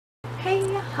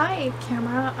Hey, hi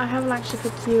camera. I haven't actually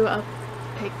picked you up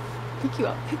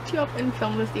and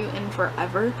filmed with you in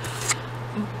forever.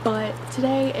 But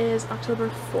today is October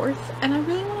 4th and I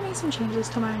really want to make some changes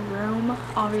to my room.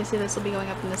 Obviously this will be going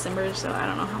up in December, so I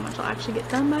don't know how much I'll actually get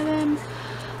done by then.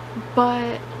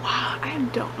 But wow, I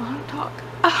don't know how to talk.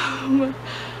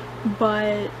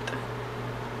 But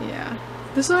yeah.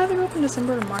 This will either go up in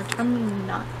December or March. I'm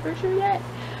not for sure yet.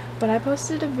 But I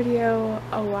posted a video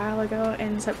a while ago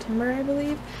in September, I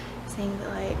believe, saying that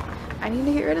like I need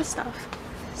to get rid of stuff.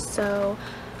 So,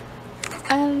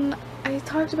 and I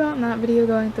talked about in that video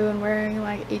going through and wearing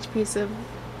like each piece of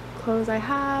clothes I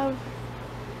have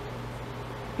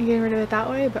and getting rid of it that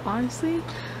way, but honestly,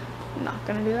 I'm not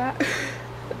gonna do that.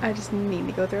 I just need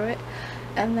to go through it.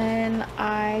 And then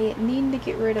I need to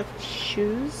get rid of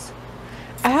shoes.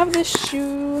 I have this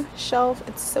shoe shelf.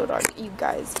 It's so dark, you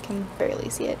guys can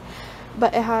barely see it,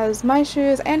 but it has my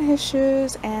shoes and his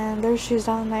shoes, and there's shoes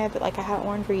down there that like I haven't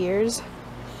worn for years.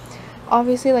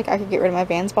 Obviously, like I could get rid of my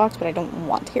Vans box, but I don't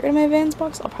want to get rid of my Vans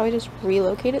box. I'll probably just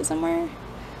relocate it somewhere.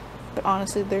 But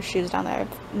honestly, there's shoes down there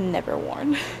I've never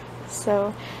worn.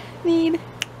 So need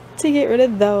to get rid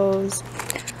of those.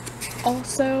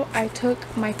 Also, I took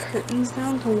my curtains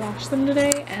down to wash them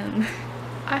today, and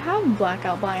I have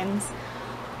blackout blinds.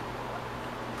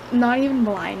 Not even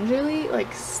blinds really, like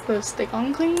those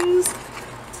stick-on clings.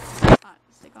 Not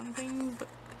stick-on clings, but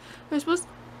they're supposed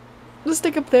to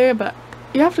stick up there, but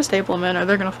you have to staple them in or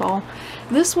they're gonna fall.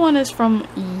 This one is from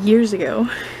years ago,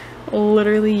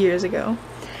 literally years ago,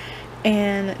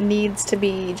 and needs to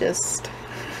be just...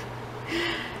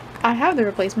 I have the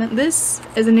replacement. This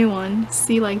is a new one.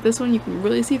 See, like this one you can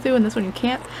really see through and this one you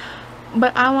can't,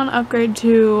 but I want to upgrade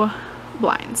to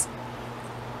blinds.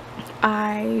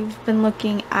 I've been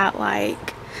looking at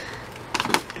like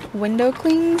window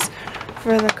clings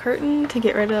for the curtain to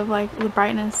get rid of like the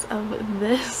brightness of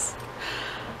this,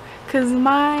 because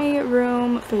my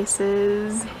room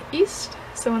faces east,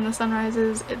 so when the sun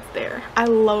rises it's there. I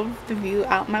love the view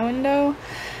out my window,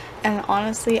 and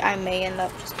honestly I may end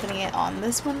up just putting it on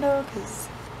this window because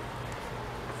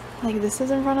like this is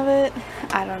in front of it.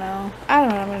 I don't know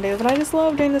what I'm gonna do, but I just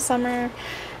love during the summer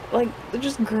like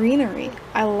just greenery.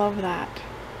 I love that.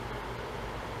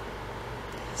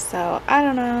 So I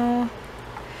don't know,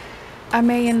 I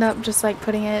may end up just like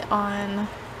putting it on,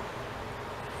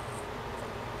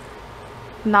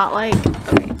 not like,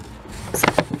 okay,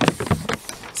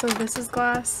 so this is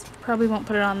glass, probably won't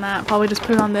put it on that, probably just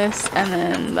put it on this, and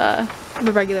then the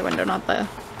regular window, not the,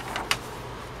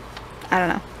 I don't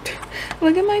know.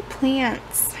 Look at my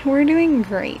plants, we're doing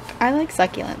great. I like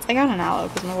succulents. I got an aloe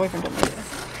because my boyfriend told me to,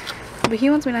 but he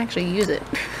wants me to actually use it.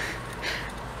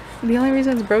 The only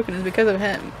reason it's broken is because of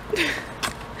him.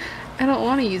 I don't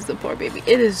want to use the poor baby.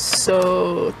 It is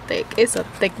so thick. It's a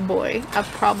thick boy. I've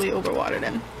probably overwatered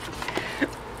him.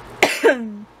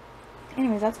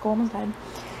 Anyways, that's cool. Almost died.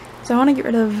 So I want to get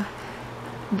rid of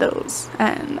those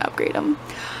and upgrade them.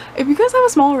 If you guys have a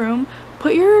small room,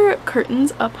 put your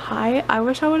curtains up high. I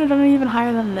wish I would have done it even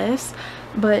higher than this,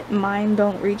 but mine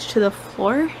don't reach to the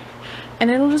floor,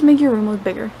 and it'll just make your room look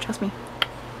bigger. Trust me.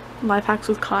 Life hacks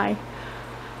with Kai.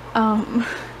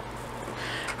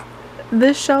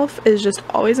 This shelf is just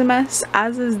always a mess,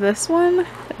 as is this one.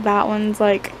 That one's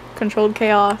like controlled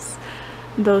chaos.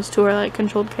 Those two are like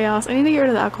controlled chaos. I need to get rid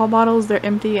of the alcohol bottles. They're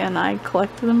empty and I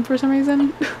collected them for some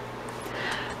reason.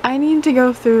 I need to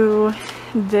go through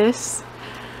this.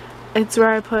 It's where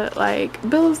I put like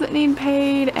bills that need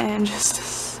paid and just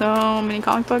so many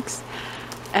comic books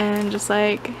and just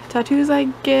like tattoos I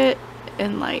get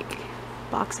and like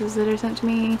boxes that are sent to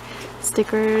me,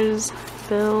 stickers,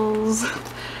 bills.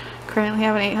 Currently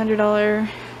have an $800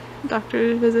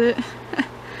 doctor visit.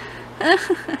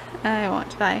 I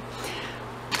want to die.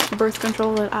 Birth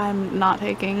control that I'm not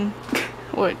taking,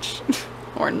 which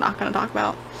we're not going to talk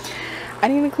about. I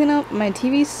need to clean up my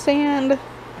TV stand.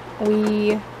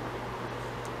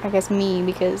 I guess me,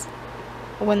 because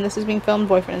when this is being filmed,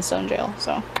 boyfriend is still in jail,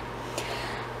 so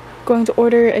going to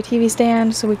order a TV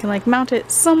stand so we can like mount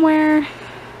it somewhere,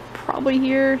 probably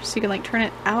here, so you can like turn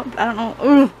it out. I don't know.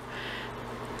 Ugh.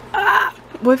 Ah!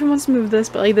 Boyfriend wants to move this,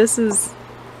 but like this is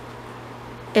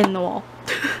in the wall.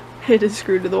 It is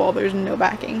screwed to the wall. There's no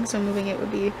backing, so moving it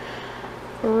would be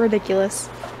ridiculous.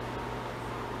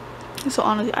 So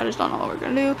honestly, I just don't know what we're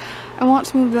gonna do. I want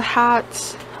to move the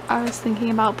hats. I was thinking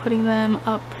about putting them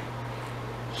up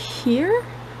here,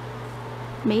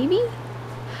 maybe.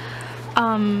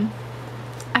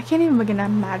 I can't even begin to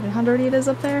imagine how dirty it is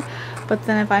up there, but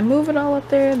then if I move it all up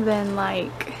there, then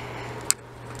like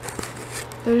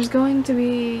there's going to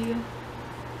be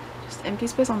just empty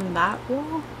space on that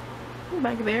wall.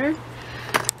 back there.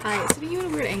 Alright, sitting at a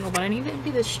weird angle, but I need to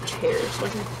empty this chair so I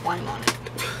can climb on it.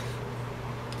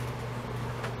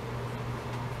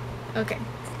 Okay,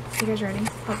 you guys ready?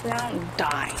 Hopefully I don't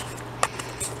die.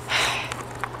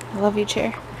 I love you,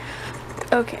 chair.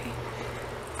 Okay.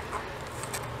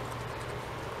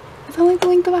 Is that like the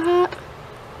length of a hat?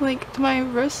 Like to my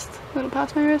wrist? A little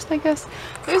past my wrist, I guess.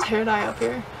 There's hair dye up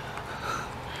here.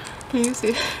 Can you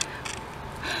see?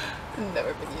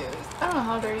 Never been used. I don't know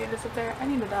how dirty it is up there. I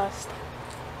need to dust.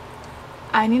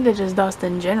 I need to just dust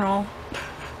in general.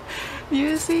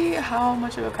 You see how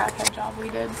much of a crackhead job we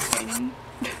did cleaning?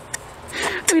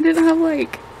 We didn't have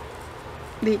like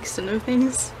the extender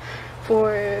things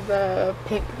for the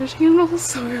paintbrush handles,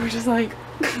 so we were just like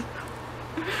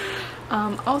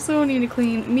also need to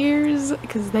clean mirrors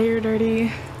because they are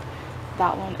dirty.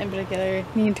 That one in particular,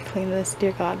 need to clean this.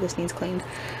 Dear God, this needs cleaned.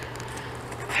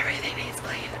 Everything needs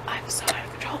cleaned. I'm so out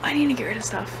of control. I need to get rid of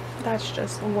stuff. That's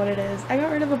just what it is. I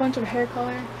got rid of a bunch of hair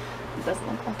color. It doesn't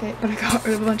look like it, but I got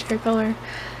rid of a bunch of hair color.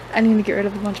 I need to get rid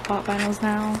of a bunch of pop vinyls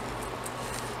now.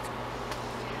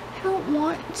 I don't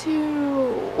want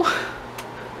to.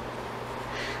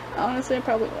 Honestly, I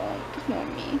probably won't.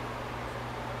 Knowing me.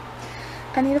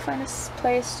 I need to find a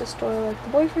place to store like the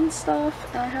boyfriend stuff,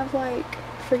 and I have like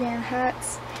friggin'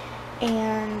 hats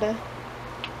and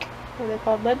what are they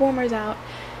called, lead warmers out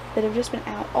that have just been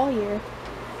out all year,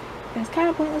 and it's kind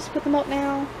of pointless to put them up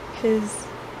now because,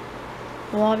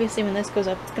 well, obviously when this goes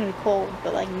up it's gonna be cold,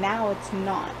 but like now it's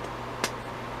not.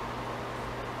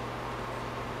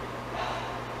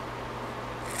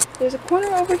 There's a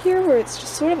corner over here where it's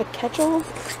just sort of a catch-all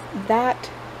that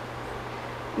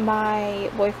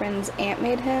my boyfriend's aunt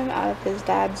made him out of his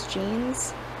dad's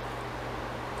jeans.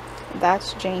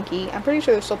 That's janky. I'm pretty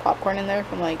sure there's still popcorn in there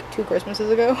from like 2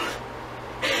 Christmases ago.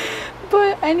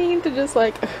 But I need to just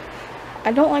like,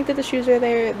 I don't like that the shoes are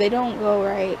there. They don't go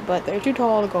right, but they're too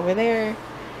tall to go over there.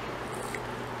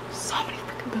 So many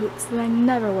freaking boots that I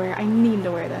never wear. I need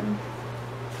to wear them.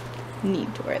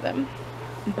 Need to wear them.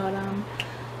 But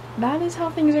that is how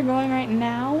things are going right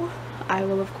now. I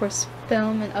will of course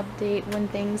film and update when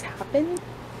things happen.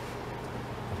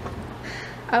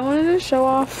 I wanted to show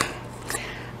off,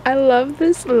 I love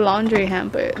this laundry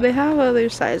hamper. They have other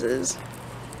sizes.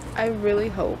 I really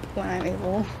hope when I'm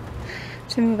able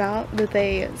to move out that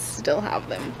they still have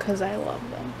them because I love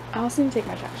them. I also need to take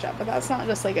my trash out, but that's not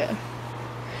just like a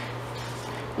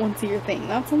once a year thing.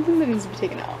 That's something that needs to be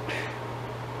taken out.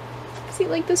 See,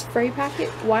 like this Frey packet,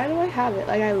 why do I have it?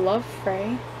 Like, I love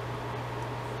Frey.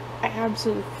 I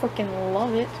absolutely freaking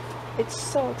love it. It's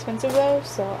so expensive though,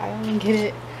 so I only get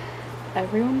it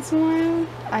every once in a while.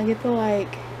 I get the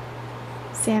like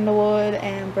sandalwood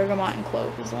and bergamot and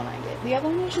clove is the one I get. The other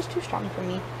one is just too strong for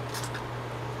me.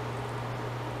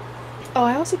 Oh,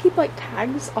 I also keep like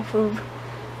tags off of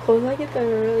clothes I get that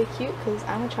are really cute because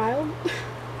I'm a child.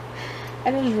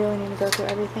 I just really need to go through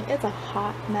everything. It's a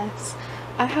hot mess.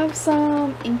 I have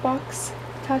some Inkbox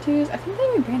tattoos. I think they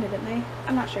rebranded, didn't they?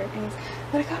 I'm not sure. Anyways,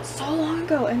 but I got so long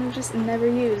ago and they're just never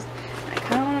used. And I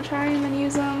kind of want to try them and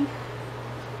use them.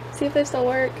 See if they still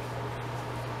work.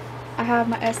 I have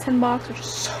my S10 box, which is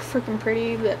so freaking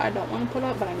pretty that I don't want to put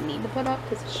up, but I need to put up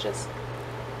because it's just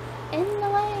in the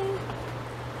way.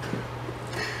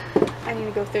 I need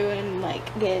to go through and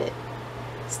like get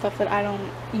stuff that I don't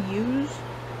use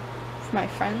for my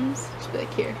friends. Just be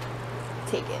like, here,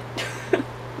 take it.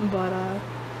 But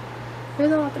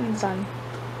there's a lot that needs done.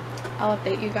 I'll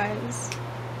update you guys.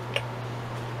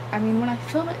 I mean, when I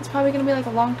film it, it's probably gonna be like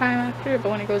a long time after,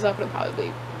 but when it goes up, it'll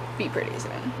probably be pretty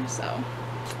soon. So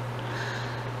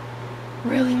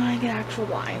really want to get actual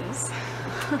blinds.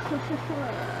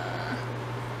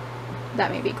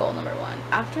 That may be goal number 1.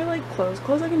 After like clothes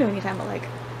I can do anytime, but like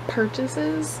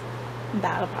purchases,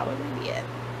 that'll probably be it.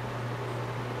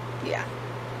 Yeah.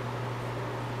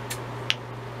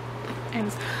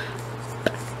 And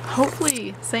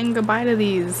hopefully saying goodbye to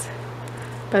these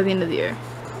by the end of the year.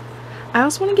 I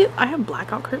also want to get, I have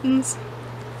blackout curtains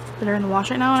that are in the wash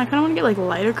right now, and I kind of want to get like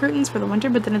lighter curtains for the winter,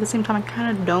 but then at the same time I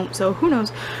kind of don't, so who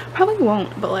knows. Probably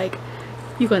won't, but like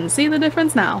you can see the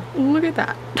difference now. Look at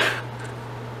that.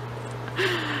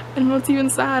 And what's even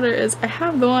sadder is I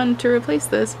have the one to replace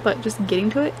this, but just getting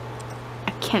to it,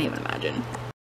 I can't even imagine.